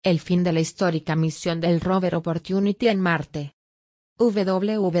El fin de la histórica misión del rover Opportunity en Marte.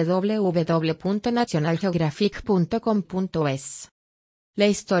 www.nationalgeographic.com.es. La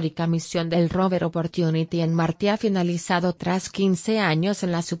histórica misión del rover Opportunity en Marte ha finalizado tras 15 años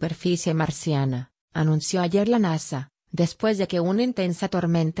en la superficie marciana, anunció ayer la NASA, después de que una intensa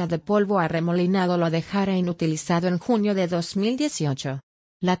tormenta de polvo arremolinado lo dejara inutilizado en junio de 2018.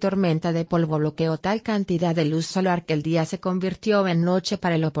 La tormenta de polvo bloqueó tal cantidad de luz solar que el día se convirtió en noche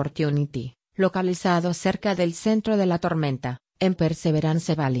para el Opportunity, localizado cerca del centro de la tormenta, en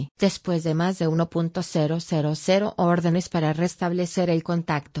Perseverance Valley. Después de más de 1.000 órdenes para restablecer el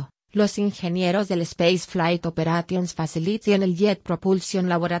contacto, los ingenieros del Space Flight Operations Facility en el Jet Propulsion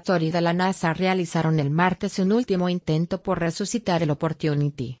Laboratory de la NASA realizaron el martes un último intento por resucitar el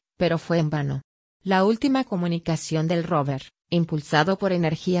Opportunity, pero fue en vano. La última comunicación del rover, impulsado por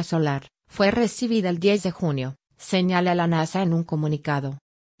energía solar, fue recibida el 10 de junio, señala la NASA en un comunicado.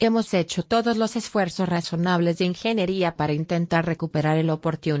 Hemos hecho todos los esfuerzos razonables de ingeniería para intentar recuperar el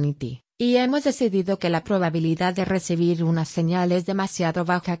Opportunity, y hemos decidido que la probabilidad de recibir una señal es demasiado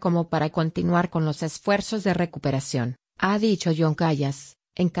baja como para continuar con los esfuerzos de recuperación, ha dicho John Callas,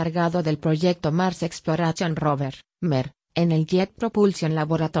 encargado del proyecto Mars Exploration Rover, MER, en el Jet Propulsion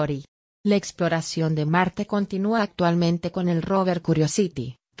Laboratory. La exploración de Marte continúa actualmente con el rover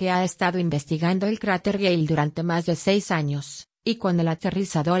Curiosity, que ha estado investigando el cráter Gale durante más de 6 años, y con el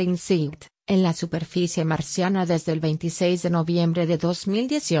aterrizador InSight, en la superficie marciana desde el 26 de noviembre de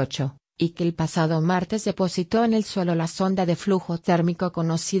 2018, y que el pasado martes depositó en el suelo la sonda de flujo térmico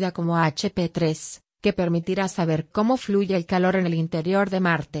conocida como HP-3, que permitirá saber cómo fluye el calor en el interior de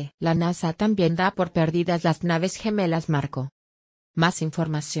Marte. La NASA también da por perdidas las naves gemelas Marco. Más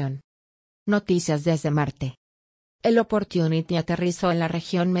información. Noticias desde Marte. El Opportunity aterrizó en la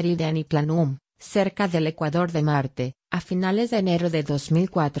región Meridian y Planum, cerca del ecuador de Marte, a finales de enero de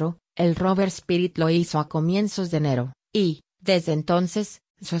 2004, el rover Spirit lo hizo a comienzos de enero, y, desde entonces,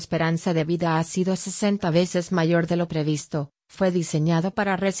 su esperanza de vida ha sido 60 veces mayor de lo previsto. Fue diseñado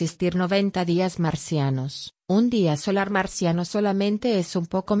para resistir 90 días marcianos. Un día solar marciano solamente es un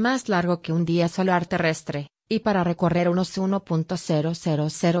poco más largo que un día solar terrestre, y para recorrer unos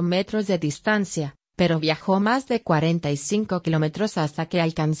 1.000 metros de distancia, pero viajó más de 45 kilómetros hasta que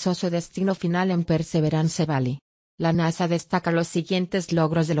alcanzó su destino final en Perseverance Valley. La NASA destaca los siguientes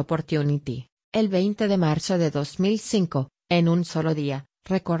logros del Opportunity. El 20 de marzo de 2005, en un solo día,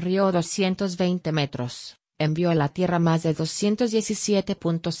 recorrió 220 metros, envió a la Tierra más de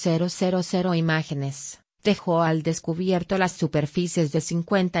 217.000 imágenes, dejó al descubierto las superficies de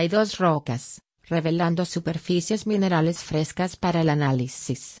 52 rocas, revelando superficies minerales frescas para el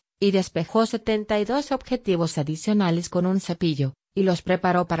análisis, y despejó 72 objetivos adicionales con un cepillo, y los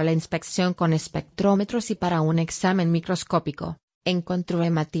preparó para la inspección con espectrómetros y para un examen microscópico. Encontró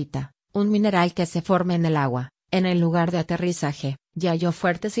hematita, un mineral que se forma en el agua, en el lugar de aterrizaje, y halló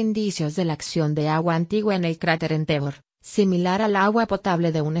fuertes indicios de la acción de agua antigua en el cráter Endeavour, similar al agua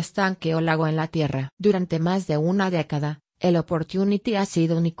potable de un estanque o lago en la Tierra. Durante más de una década, el Opportunity ha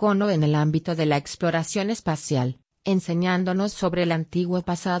sido un icono en el ámbito de la exploración espacial, enseñándonos sobre el antiguo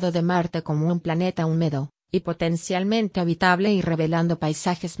pasado de Marte como un planeta húmedo y potencialmente habitable y revelando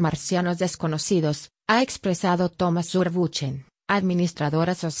paisajes marcianos desconocidos, ha expresado Thomas Zurbuchen, administrador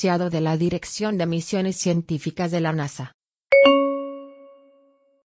asociado de la Dirección de Misiones Científicas de la NASA.